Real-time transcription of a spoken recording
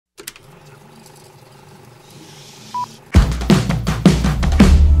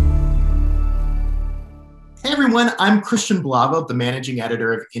everyone. I'm Christian Blauvelt, the managing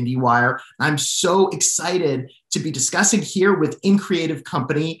editor of IndieWire. I'm so excited to be discussing here with In Creative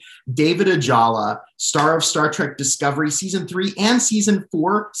Company, David Ajala, star of Star Trek Discovery Season 3 and Season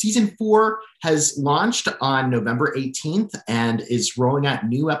 4. Season 4 has launched on November 18th and is rolling out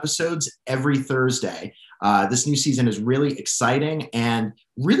new episodes every Thursday. This new season is really exciting and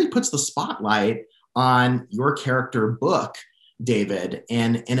really puts the spotlight on your character Book, David,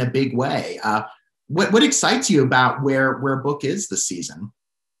 in a big way. What excites you about where Book is this season?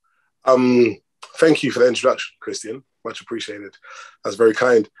 Thank you for the introduction, Christian. Much appreciated. That's very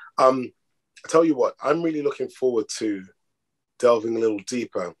kind. I tell you what, I'm really looking forward to delving a little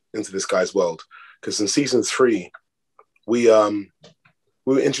deeper into this guy's world, because in season 3, we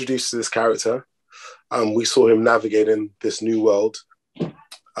were introduced to this character. We saw him navigating this new world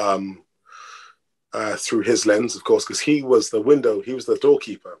through his lens, of course, because he was the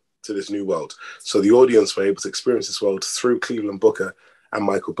doorkeeper to this new world. So the audience were able to experience this world through Cleveland Booker and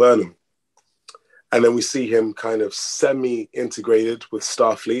Michael Burnham. And then we see him kind of semi-integrated with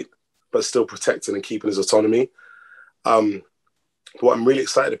Starfleet, but still protecting and keeping his autonomy. What I'm really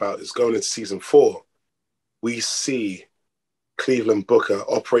excited about is going into season 4, we see Cleveland Booker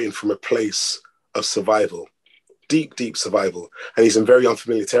operating from a place of survival, deep, deep survival. And he's in very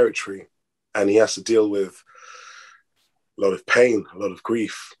unfamiliar territory, and he has to deal with a lot of pain, a lot of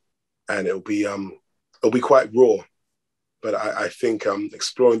grief. And it'll be quite raw, but I think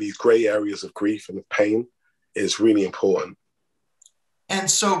exploring these gray areas of grief and of pain is really important.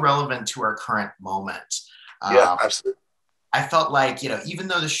 And so relevant to our current moment. Yeah, absolutely. I felt like, even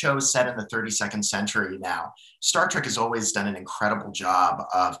though the show is set in the 32nd century now, Star Trek has always done an incredible job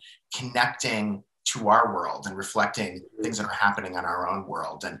of connecting to our world and reflecting things that are happening on our own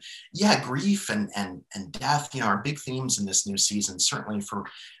world. And yeah, grief and death, are big themes in this new season, certainly for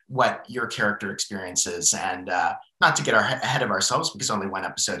what your character experiences. And not to get ahead of ourselves, because only one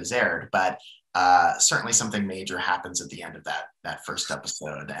episode is aired, but certainly something major happens at the end of that first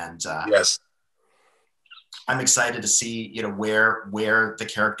episode. And yes, I'm excited to see, where the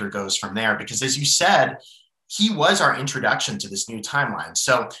character goes from there, because as you said, he was our introduction to this new timeline.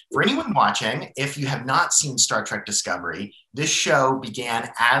 So for anyone watching, if you have not seen Star Trek Discovery, this show began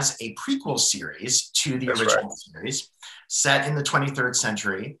as a prequel series to the original series, set in the 23rd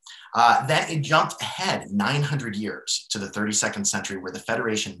century. Then it jumped ahead 900 years to the 32nd century, where the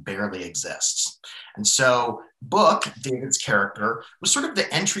Federation barely exists. And so Book, David's character, was sort of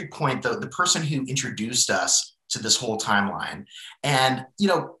the entry point, the person who introduced us to this whole timeline. And,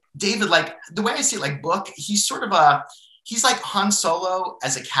 David, like the way I see it, like Book, he's sort of he's like Han Solo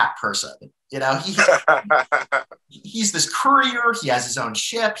as a cat person. He's this courier. He has his own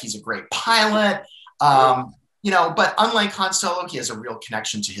ship. He's a great pilot. But unlike Han Solo, he has a real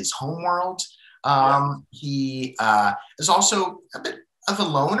connection to his homeworld. He is also a bit of a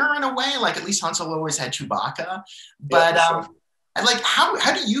loner in a way. Like at least Han Solo always had Chewbacca. But and like,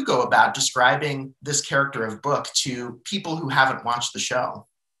 how do you go about describing this character of Book to people who haven't watched the show?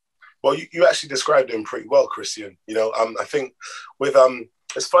 Well, you actually described him pretty well, Christian. I think with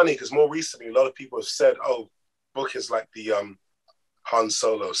it's funny because more recently a lot of people have said, "Oh, Book is like the Han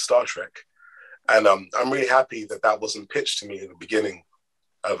Solo Star Trek," and I'm really happy that wasn't pitched to me in the beginning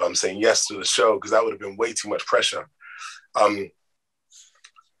of saying yes to the show, because that would have been way too much pressure. In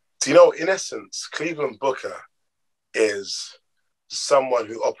essence, Cleveland Booker is someone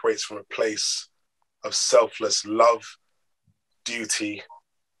who operates from a place of selfless love, duty,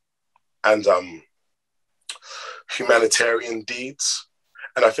 and humanitarian deeds.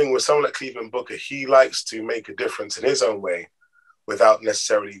 And I think with someone like Cleveland Booker, he likes to make a difference in his own way without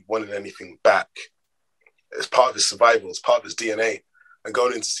necessarily wanting anything back. It's part of his survival, it's part of his DNA. And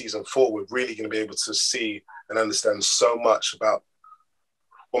going into season 4, we're really going to be able to see and understand so much about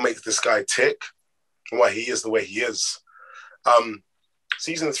what makes this guy tick and why he is the way he is.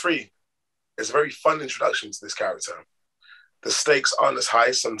 Season 3 is a very fun introduction to this character. The stakes aren't as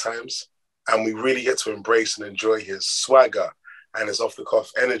high sometimes, and we really get to embrace and enjoy his swagger and his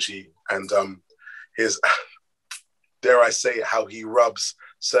off-the-cuff energy and his, dare I say it, how he rubs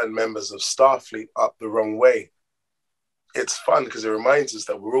certain members of Starfleet up the wrong way. It's fun because it reminds us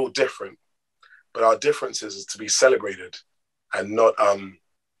that we're all different, but our differences is to be celebrated and not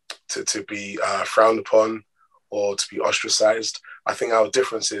to be frowned upon or to be ostracized. I think our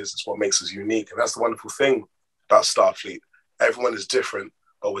differences is what makes us unique, and that's the wonderful thing about Starfleet. Everyone is different,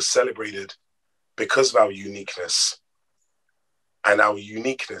 but we're celebrated because of our uniqueness. And our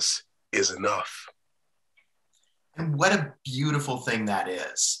uniqueness is enough. And what a beautiful thing that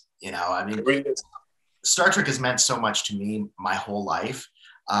is. It really is. Star Trek has meant so much to me my whole life.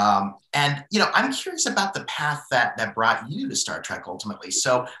 And, I'm curious about the path that brought you to Star Trek ultimately.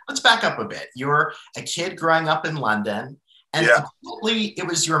 So let's back up a bit. You're a kid growing up in London, and apparently it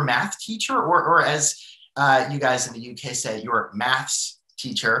was your math teacher, or as you guys in the UK say, your maths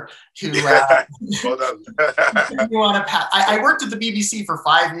teacher who well done. you on a path. I worked at the BBC for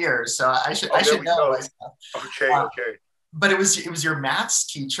 5 years, so I should know myself. Okay. But it was your maths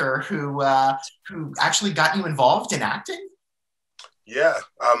teacher who actually got you involved in acting. Yeah.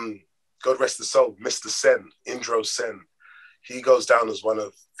 God rest his soul, Mr. Sen, Indro Sen. He goes down as one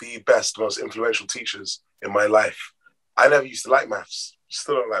of the best, most influential teachers in my life. I never used to like maths,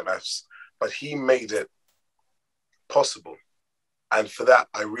 still don't like maths, but he made it possible. And for that,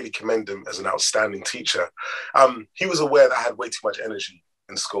 I really commend him as an outstanding teacher. He was aware that I had way too much energy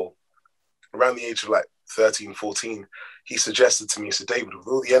in school. Around the age of like 13, 14, he suggested to me, he said, David, with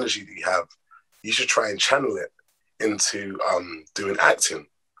all the energy that you have, you should try and channel it into doing acting.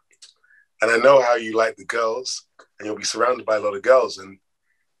 And I know how you like the girls, and you'll be surrounded by a lot of girls. And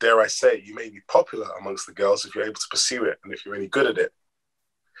dare I say, you may be popular amongst the girls if you're able to pursue it and if you're really good at it.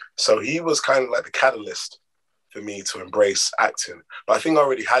 So he was kind of like the catalyst for me to embrace acting. But I think I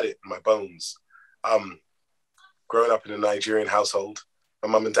already had it in my bones. Growing up in a Nigerian household, my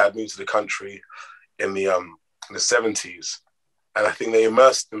mum and dad moved to the country in the 70s. And I think they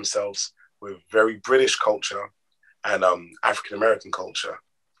immersed themselves with very British culture and African-American culture,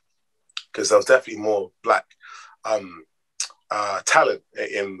 because there was definitely more Black talent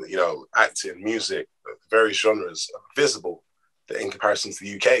in, acting, music, various genres visible in comparison to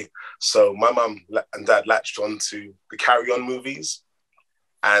the UK. So my mum and dad latched on to the Carry On movies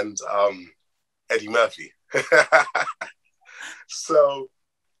and Eddie Murphy. So,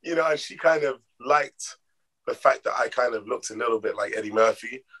 and she kind of liked the fact that I kind of looked a little bit like Eddie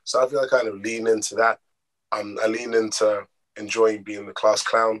Murphy. So I feel I kind of leaned into that. I leaned into enjoying being the class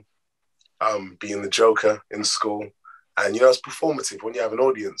clown, being the joker in school. And, it's performative. When you have an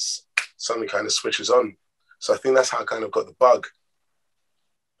audience, something kind of switches on. So I think that's how I kind of got the bug.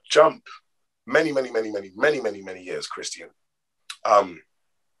 Jump many years, Christian. After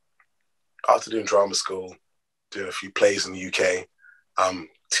doing drama school, doing a few plays in the UK,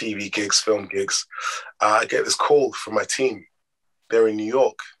 TV gigs, film gigs, I get this call from my team. They're in New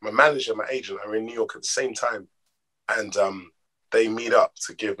York. My manager, my agent are in New York at the same time. And they meet up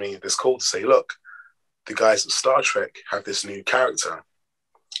to give me this call to say, look, the guys at Star Trek have this new character.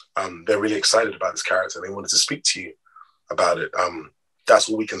 They're really excited about this character. They wanted to speak to you about it. That's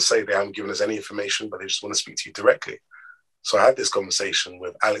all we can say. They haven't given us any information, but they just want to speak to you directly. So I had this conversation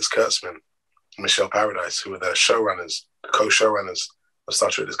with Alex Kurtzman and Michelle Paradise, who are the showrunners, the co-showrunners of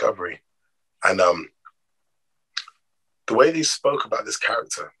Star Trek Discovery. And the way they spoke about this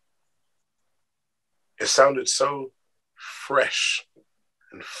character, it sounded so fresh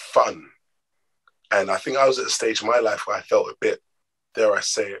and fun. And I think I was at a stage in my life where I felt a bit, dare I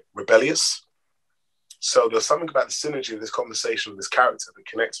say it, rebellious. So there's something about the synergy of this conversation with this character that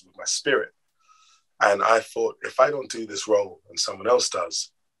connected with my spirit. And I thought, if I don't do this role and someone else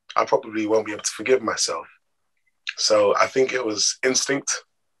does, I probably won't be able to forgive myself. So I think it was instinct,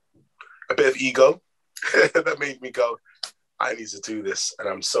 a bit of ego that made me go, I need to do this. And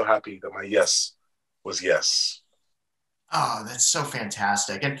I'm so happy that my yes was yes. Oh, that's so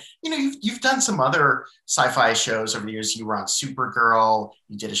fantastic. And, you've done some other sci-fi shows over the years. You were on Supergirl.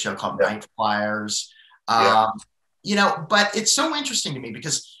 You did a show called Night Flyers. But it's so interesting to me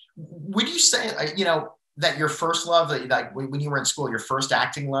because would you say, that your first love, like when you were in school, your first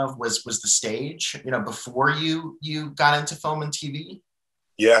acting love was the stage, before you got into film and TV?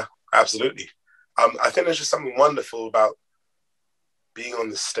 Yeah, absolutely. I think there's just something wonderful about being on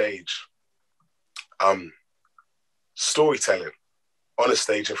the stage. Storytelling on a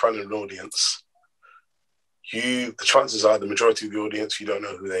stage in front of an audience. The chances are the majority of the audience, you don't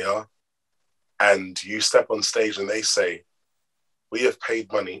know who they are. And you step on stage and they say, we have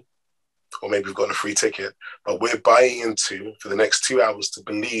paid money, or maybe we've got a free ticket, but we're buying into for the next 2 hours to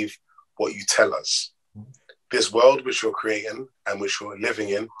believe what you tell us. This world which you're creating and which you're living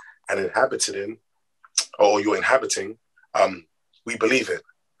in and inhabited in, or you're inhabiting, we believe it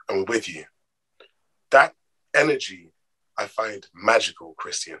and we're with you. That energy I find magical,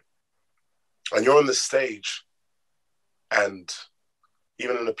 Christian. And you're on the stage, and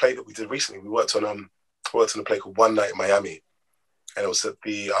even in a play that we did recently, we worked on a play called One Night in Miami, and it was at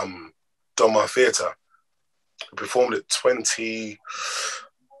the Don Mar Theatre. We performed it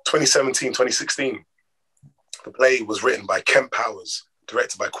 2017, 2016. The play was written by Kent Powers,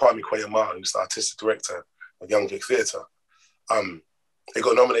 directed by Kwame Kwei-Amah, who's the artistic director of Young Vic Theatre. It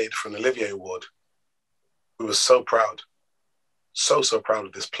got nominated for an Olivier Award. We were so proud. so proud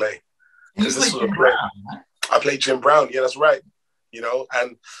of this play. And you Because this played was Jim a play. Brown, right? I played Jim Brown. Yeah, that's right.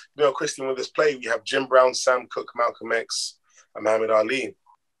 And Christian, with this play, we have Jim Brown, Sam Cooke, Malcolm X, and Muhammad Ali.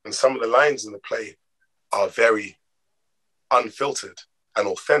 And some of the lines in the play are very unfiltered and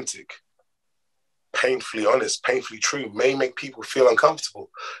authentic, painfully honest, painfully true, may make people feel uncomfortable.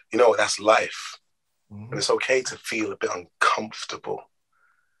 That's life. And it's okay to feel a bit uncomfortable,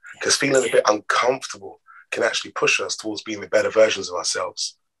 because feeling a bit uncomfortable can actually push us towards being the better versions of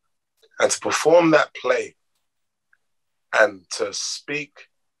ourselves. And to perform that play and to speak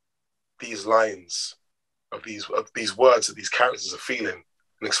these lines of these words that these characters are feeling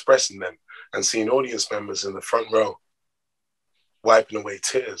and expressing them, and seeing audience members in the front row wiping away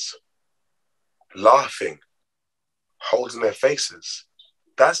tears, laughing, holding their faces,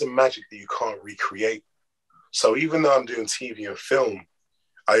 that's a magic that you can't recreate. So even though I'm doing TV and film,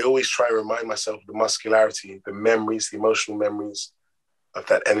 I always try to remind myself of the muscularity, the memories, the emotional memories of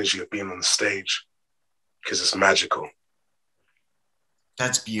that energy of being on the stage, because it's magical.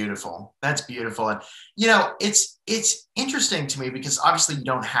 That's beautiful. That's beautiful. And, it's interesting to me because obviously you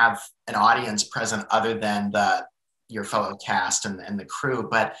don't have an audience present other than your fellow cast and the crew.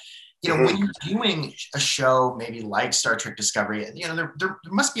 But, when you're doing a show, maybe like Star Trek Discovery, there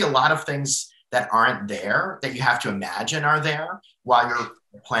must be a lot of things that aren't there that you have to imagine are there while you're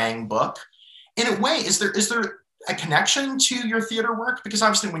playing book. In a way, is there a connection to your theater work? Because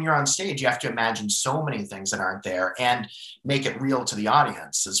obviously when you're on stage, you have to imagine so many things that aren't there and make it real to the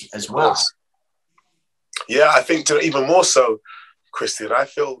audience as well. Yeah, I think even more so, Christian, I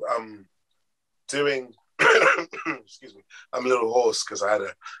feel doing, excuse me, I'm a little hoarse because I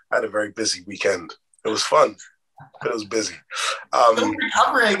had a very busy weekend. It was fun, but it was busy. Still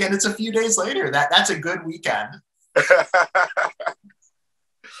recovering, and it's a few days later. That's a good weekend.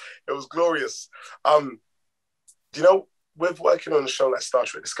 It was glorious. With working on a show like Star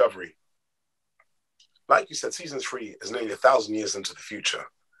Trek Discovery, like you said, season 3 is nearly 1,000 years into the future.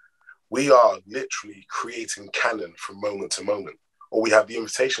 We are literally creating canon from moment to moment, or we have the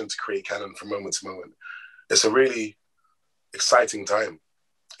invitation to create canon from moment to moment. It's a really exciting time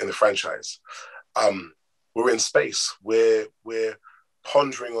in the franchise. We're in space. We're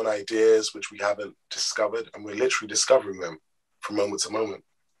pondering on ideas which we haven't discovered, and we're literally discovering them from moment to moment.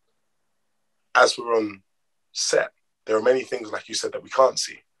 As we're on set, there are many things, like you said, that we can't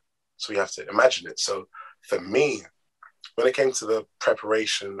see. So we have to imagine it. So for me, when it came to the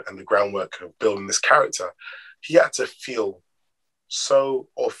preparation and the groundwork of building this character, he had to feel so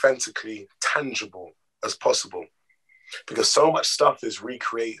authentically tangible as possible, because so much stuff is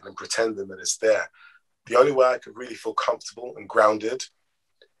recreating and pretending that it's there. The only way I could really feel comfortable and grounded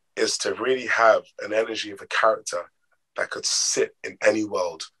is to really have an energy of a character that could sit in any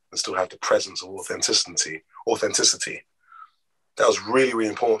world and still have the presence of authenticity. That was really, really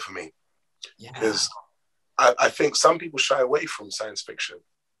important for me. Yeah. Because I think some people shy away from science fiction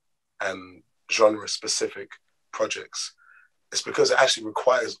and genre-specific projects. It's because it actually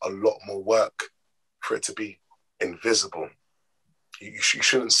requires a lot more work for it to be invisible. You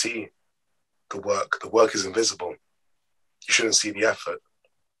shouldn't see the work. The work is invisible. You shouldn't see the effort.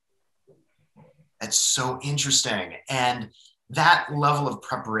 That's so interesting. And that level of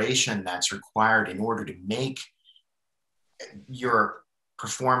preparation that's required in order to make your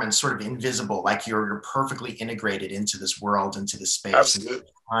performance sort of invisible, like you're perfectly integrated into this world, into the space. Absolutely.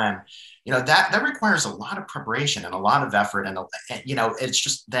 Time, that requires a lot of preparation and a lot of effort, and it's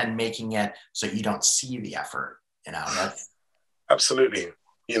just then making it so you don't see the effort. That's absolutely.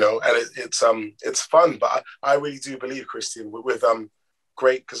 And it's fun, but I really do believe, Christian, with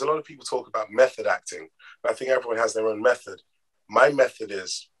great, because a lot of people talk about method acting. I think everyone has their own method. My method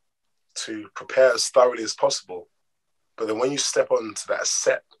is to prepare as thoroughly as possible, but then when you step onto that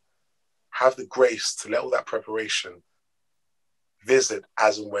set, have the grace to let all that preparation visit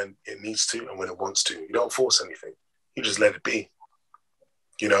as and when it needs to and when it wants to. You don't force anything. You just let it be.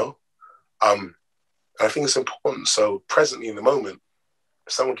 I think it's important. So presently in the moment,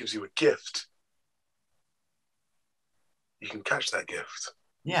 if someone gives you a gift, you can catch that gift.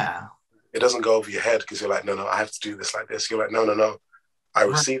 Yeah. It doesn't go over your head because you're like, no, I have to do this like this. You're like, no. I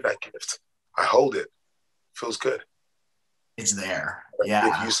received that gift. I hold it. Feels good. It's there. Yeah.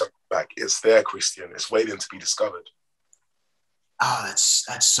 Give you something back. It's there, Christian. It's waiting to be discovered. Oh, that's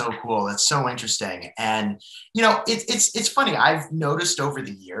so cool. That's so interesting. And, it's funny. I've noticed over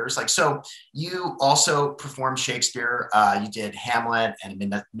the years, so you also performed Shakespeare. You did Hamlet and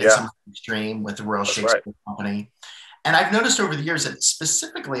Midsummer Night's Dream with the Royal Shakespeare Company. And I've noticed over the years that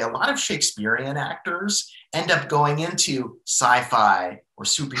specifically a lot of Shakespearean actors end up going into sci-fi or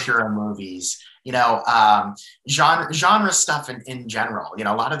superhero movies, genre stuff in general.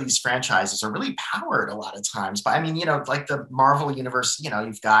 A lot of these franchises are really powered a lot of times. But I mean, like the Marvel universe,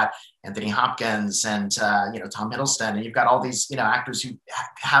 you've got Anthony Hopkins and, Tom Hiddleston, and you've got all these, actors who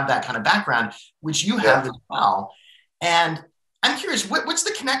have that kind of background, which you have as well. And I'm curious, what's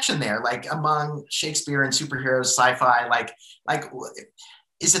the connection there, like among Shakespeare and superheroes, sci-fi? Like,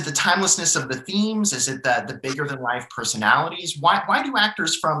 is it the timelessness of the themes? Is it the bigger than life personalities? Why do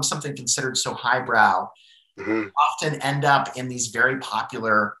actors from something considered so highbrow often end up in these very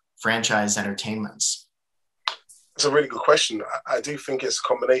popular franchise entertainments? It's a really good question. I do think it's a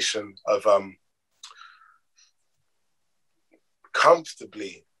combination of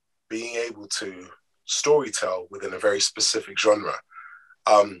comfortably being able to storytell within a very specific genre.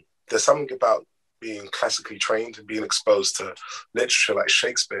 There's something about being classically trained and being exposed to literature like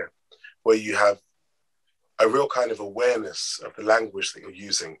Shakespeare, where you have a real kind of awareness of the language that you're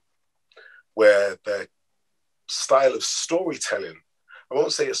using, where the style of storytelling, I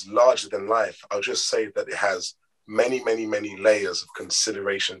won't say it's larger than life, I'll just say that it has many, many, many layers of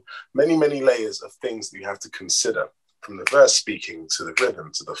consideration, many, many layers of things that you have to consider, from the verse speaking to the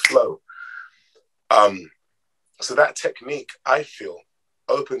rhythm to the flow. So that technique, I feel,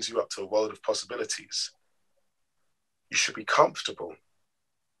 opens you up to a world of possibilities. You should be comfortable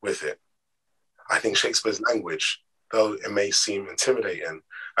with it. I think Shakespeare's language, though it may seem intimidating,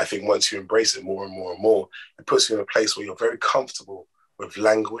 I think once you embrace it more and more and more, it puts you in a place where you're very comfortable with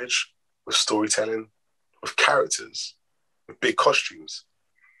language, with storytelling, with characters, with big costumes.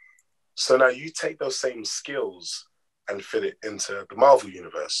 So now you take those same skills and fit it into the Marvel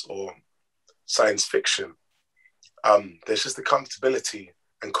universe or science fiction. There's just the comfortability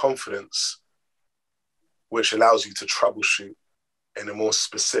and confidence which allows you to troubleshoot in a more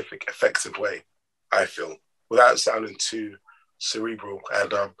specific, effective way, I feel, without sounding too cerebral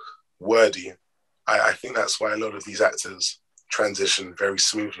and wordy. I think that's why a lot of these actors transition very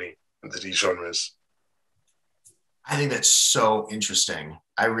smoothly into these genres. I think that's so interesting.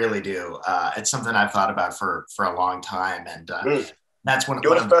 I really do. It's something I've thought about for a long time. And that's one of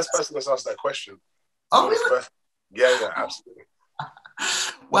You're the first person that's asked that question. Oh, really? Yeah, absolutely.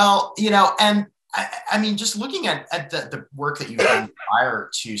 Well, and I mean, just looking at the work that you've done prior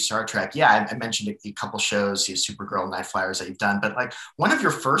to Star Trek, I mentioned a couple shows, Supergirl, Night Flyers that you've done, but like one of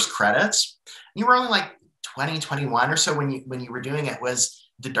your first credits, you were only like 20, 21 or so when you were doing it, was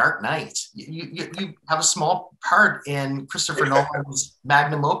The Dark Knight. You have a small part in Christopher Nolan's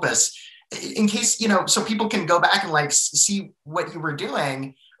magnum opus. In case, so people can go back and like see what you were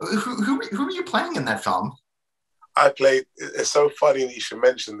doing. Who were you playing in that film? I played, it's so funny that you should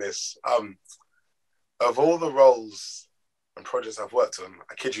mention this. Of all the roles and projects I've worked on,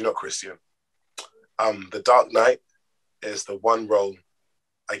 I kid you not, Christian, The Dark Knight is the one role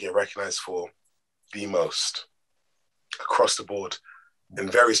I get recognized for the most across the board in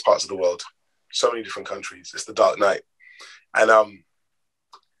various parts of the world, so many different countries. It's The Dark Knight. And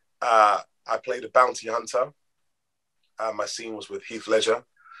I played a bounty hunter. My scene was with Heath Ledger.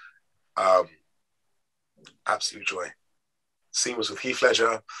 Absolute joy. Scene was with Heath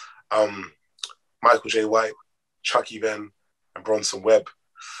Ledger, Michael J. White, Chucky Venn, and Bronson Webb.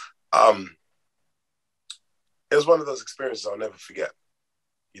 It was one of those experiences I'll never forget.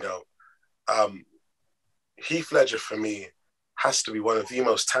 Heath Ledger for me has to be one of the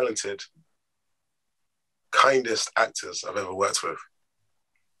most talented, kindest actors I've ever worked with.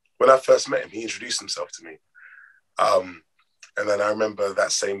 When I first met him, he introduced himself to me. And then I remember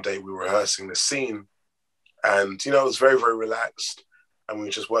that same day we were rehearsing the scene, and, it was very, very relaxed. And we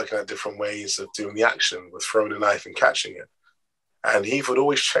were just working out different ways of doing the action with throwing a knife and catching it. And he would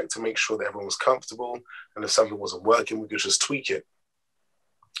always check to make sure that everyone was comfortable. And if something wasn't working, we could just tweak it.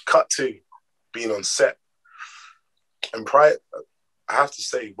 Cut to being on set. And I have to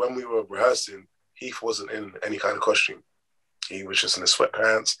say, when we were rehearsing, Heath wasn't in any kind of costume. He was just in his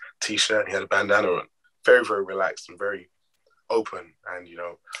sweatpants, t-shirt, he had a bandana on. Very, very relaxed and very open. And,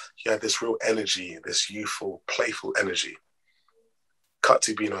 he had this real energy, this youthful, playful energy. Cut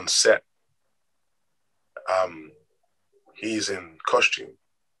to being on set. He's in costume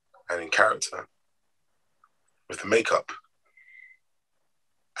and in character with the makeup.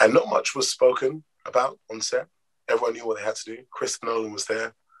 And not much was spoken about on set. Everyone knew what they had to do. Christopher Nolan was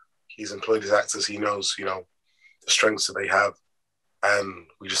there. He's employed his actors. He knows, the strengths that they have. And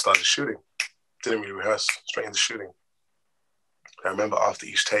we just started shooting. Didn't really rehearse, straight into shooting. I remember after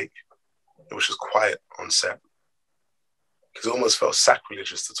each take, it was just quiet on set. Because it almost felt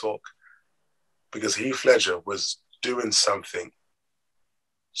sacrilegious to talk. Because Heath Ledger was doing something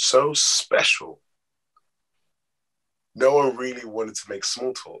so special, no one really wanted to make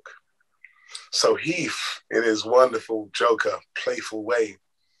small talk. So Heath, in his wonderful Joker, playful way,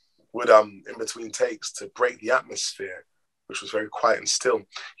 would, in between takes, to break the atmosphere, which was very quiet and still,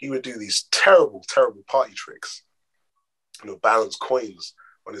 he would do these terrible, terrible party tricks. Balance coins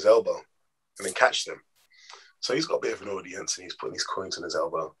on his elbow and then catch them. So he's got a bit of an audience and he's putting these coins on his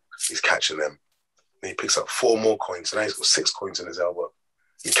elbow. He's catching them. And he picks up 4 more coins. And now he's got 6 coins on his elbow.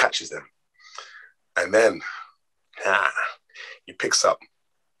 He catches them. And then he picks up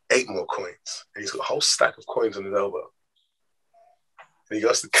 8 more coins. And he's got a whole stack of coins on his elbow. And he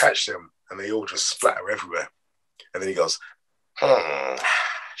goes to catch them and they all just splatter everywhere. And then he goes,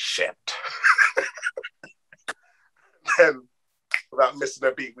 shit. Then, without missing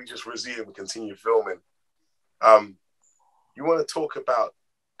a beat, we just resume and continue filming. You want to talk about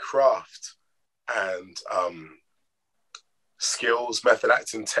craft and skills, method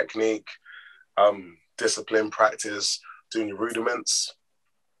acting technique, discipline, practice, doing your rudiments.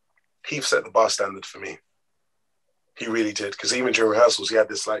 Heath set the bar standard for me. He really did, because even during rehearsals, he had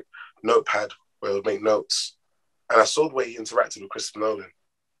this like notepad where he would make notes. And I saw the way he interacted with Christopher Nolan. It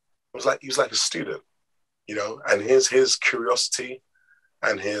was like he was like a student, and his curiosity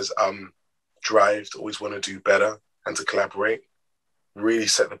and his drive to always want to do better and to collaborate really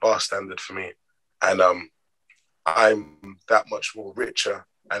set the bar standard for me. And I'm that much more richer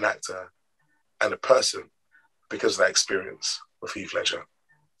an actor and a person because of that experience with Heath Ledger.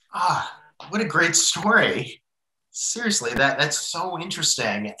 What a great story. Seriously, that's so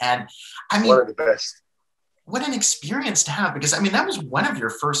interesting. And I mean, one of the best. What an experience to have, because I mean, that was one of your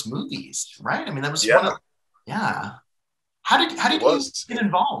first movies, right? I mean, that was yeah. one of, yeah. How did you get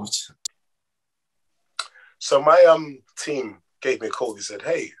involved? So my team gave me a call. They said,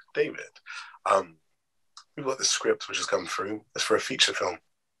 "Hey, David, we've got this script which has come through. It's for a feature film."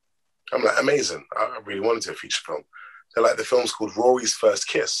 I'm like, amazing. I really wanted to do a feature film. They're like, the film's called Rory's First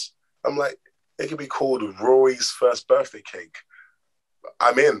Kiss. I'm like, it could be called Rory's First Birthday Cake.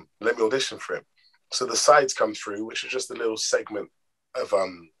 I'm in. Let me audition for it. So the sides come through, which is just a little segment of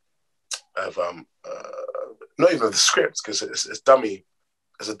not even the script, because it's dummy.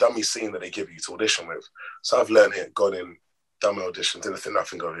 It's a dummy scene that they give you to audition with. So I've learned it, gone in, done my audition, didn't think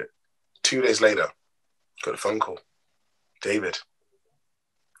nothing of it. 2 days later, got a phone call. David,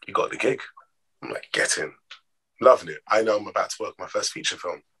 you got the gig. I'm like, get in. Loving it. I know I'm about to work my first feature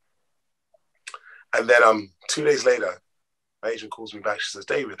film. And then 2 days later, my agent calls me back. She says,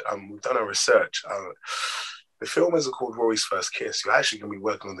 David, we've done our research. The film isn't called Rory's First Kiss. You're actually going to be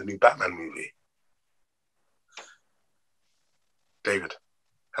working on the new Batman movie. David,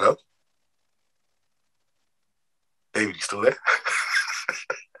 hello? David, you still there?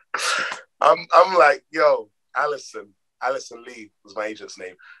 I'm like, yo, Alison Lee was my agent's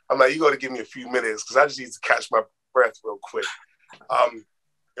name. I'm like, you got to give me a few minutes because I just need to catch my breath real quick.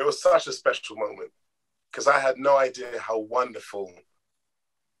 It was such a special moment because I had no idea how wonderful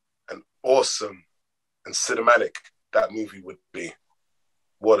and awesome and cinematic that movie would be.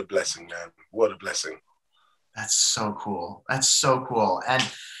 What a blessing, man. What a blessing. That's so cool. That's so cool. And,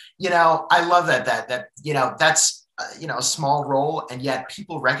 I love that that's, a small role, and yet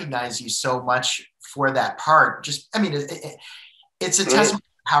people recognize you so much for that part. Just, I mean, it's a testament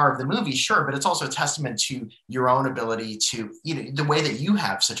to the power of the movie, sure, but it's also a testament to your own ability to, the way that you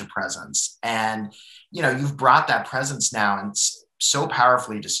have such a presence. And, you've brought that presence now and so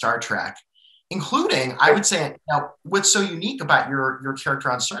powerfully to Star Trek, including, I would say, what's so unique about your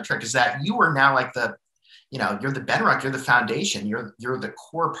character on Star Trek is that you are now like you're the bedrock, you're the foundation, you're the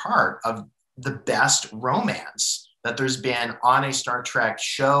core part of the best romance that there's been on a Star Trek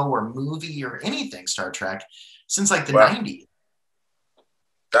show or movie or anything Star Trek since like the 90s.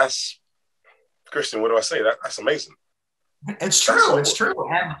 That's, Christian, what do I say? That's amazing. It's true. It's true.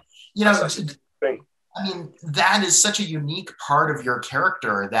 And, I mean, that is such a unique part of your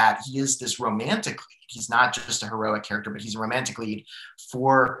character, that he is this romantic lead. He's not just a heroic character, but he's a romantic lead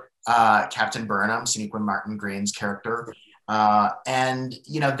for Captain Burnham, Sonequa Martin Green's character. And,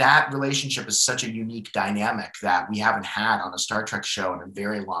 that relationship is such a unique dynamic that we haven't had on a Star Trek show in a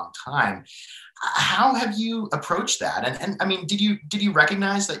very long time. How have you approached that? And I mean, did you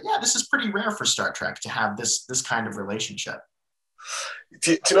recognize that, this is pretty rare for Star Trek to have this kind of relationship?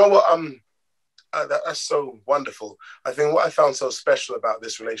 Do you know what? That's so wonderful. I think what I found so special about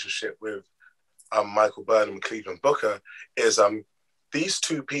this relationship with Michael Burnham and Cleveland Booker is these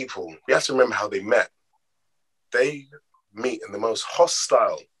two people, we have to remember how they met. They meet in the most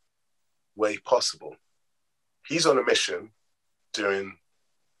hostile way possible. He's on a mission doing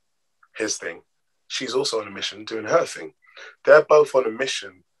his thing. she's also on a mission doing her thing. They're both on a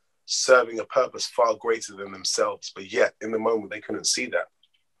mission serving a purpose far greater than themselves, but yet in the moment they couldn't see that.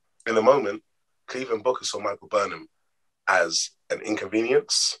 In the moment, Cleveland Booker saw Michael Burnham as an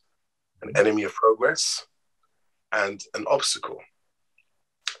inconvenience, an enemy of progress, and an obstacle.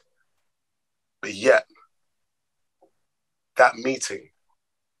 But yet, that meeting,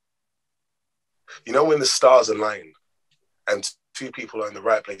 you know, when the stars align and two people are in the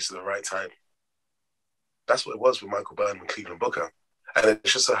right place at the right time, that's what it was with Michael Burnham and Cleveland Booker. And it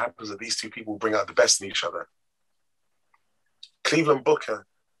just so happens that these two people bring out the best in each other. Cleveland Booker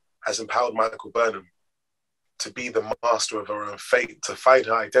has empowered Michael Burnham to be the master of her own fate, to find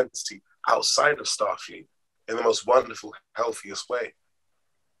her identity outside of Starfleet in the most wonderful, healthiest way.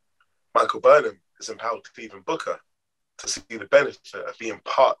 Michael Burnham has empowered Cleveland Booker to see the benefit of being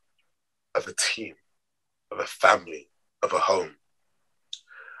part of a team, of a family, of a home.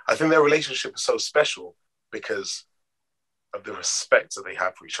 I think their relationship is so special because of the respect that they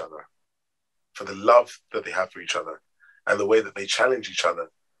have for each other, for the love that they have for each other, and the way that they challenge each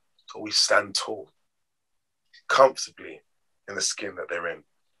other to always stand tall, comfortably in the skin that they're in.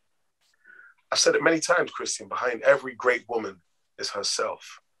 I've said it many times, Christian, behind every great woman is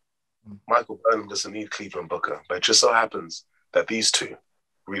herself. Michael Burnham doesn't need Cleveland Booker, but it just so happens that these two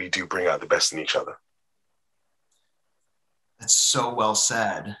really do bring out the best in each other. That's so well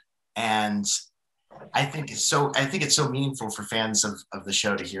said. And I think it's so meaningful for fans of the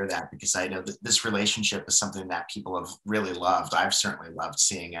show to hear that, because I know that this relationship is something that people have really loved. I've certainly loved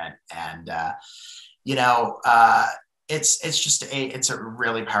seeing it. And, it's a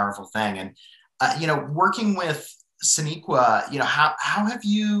really powerful thing. And, working with Sonequa, how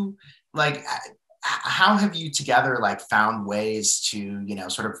have you together found ways to,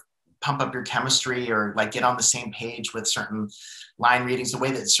 sort of pump up your chemistry or get on the same page with certain line readings, the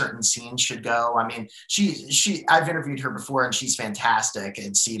way that certain scenes should go? I mean, I've interviewed her before and she's fantastic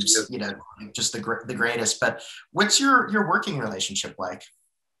and seems, just the greatest, but what's your working relationship like?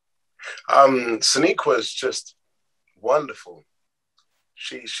 Sonequa is just wonderful.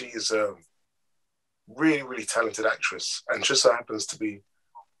 She's a really, really talented actress and just so happens to be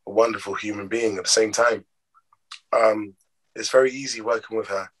a wonderful human being at the same time. It's very easy working with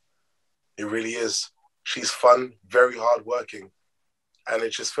her. It really is. She's fun, very hardworking, and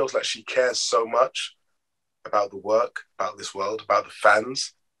it just feels like she cares so much about the work, about this world, about the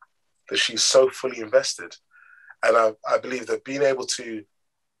fans, that she's so fully invested. And I believe that being able to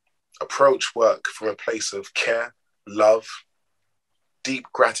approach work from a place of care, love, deep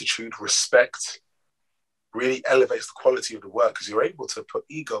gratitude, respect, really elevates the quality of the work because you're able to put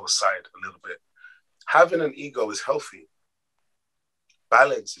ego aside a little bit. Having an ego is healthy.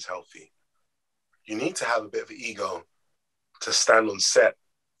 Balance is healthy. You need to have a bit of ego to stand on set,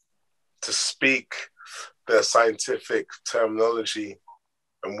 to speak the scientific terminology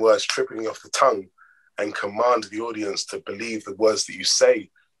and words tripping off the tongue and command the audience to believe the words that you say.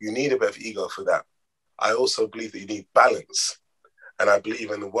 You need a bit of ego for that. I also believe that you need balance. And I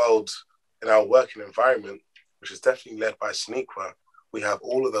believe in the world, in our working environment, which is definitely led by Sonequa, we have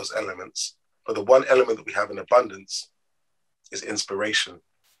all of those elements. But the one element that we have in abundance is inspiration.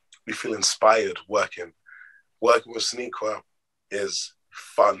 We feel inspired working. Working with Sonequa is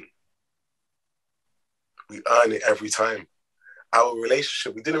fun. We earn it every time. Our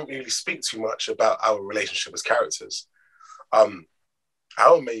relationship, we didn't really speak too much about our relationship as characters.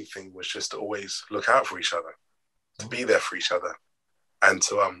 Our main thing was just to always look out for each other, to be there for each other, and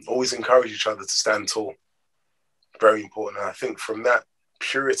to always encourage each other to stand tall. Very important. And I think from that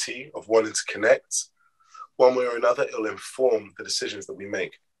purity of wanting to connect, one way or another, it'll inform the decisions that we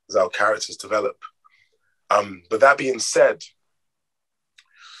make as our characters develop. But that being said,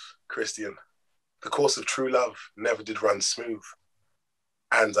 Christian, the course of true love never did run smooth.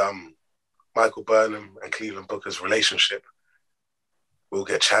 And Michael Burnham and Cleveland Booker's relationship will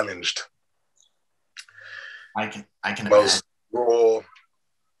get challenged. I can most raw,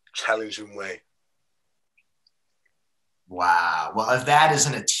 challenging way. Wow. Well, if that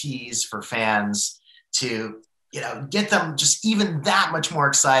isn't a tease for fans to, get them just even that much more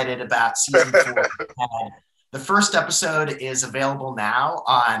excited about season 4. The first episode is available now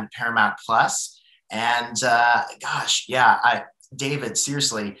on Paramount Plus. And David,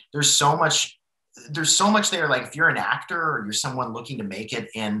 seriously, there's so much there. Like if you're an actor or you're someone looking to make it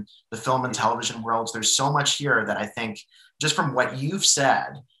in the film and television worlds, there's so much here that I think just from what you've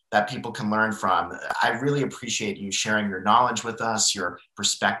said that people can learn from. I really appreciate you sharing your knowledge with us, your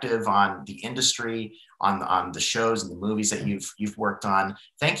perspective on the industry, on the shows and the movies that you've worked on.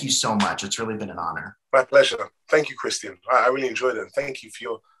 Thank you so much. It's really been an honor. My pleasure. Thank you, Christian. I really enjoyed it. And thank you for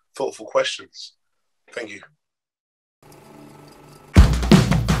your thoughtful questions. Thank you.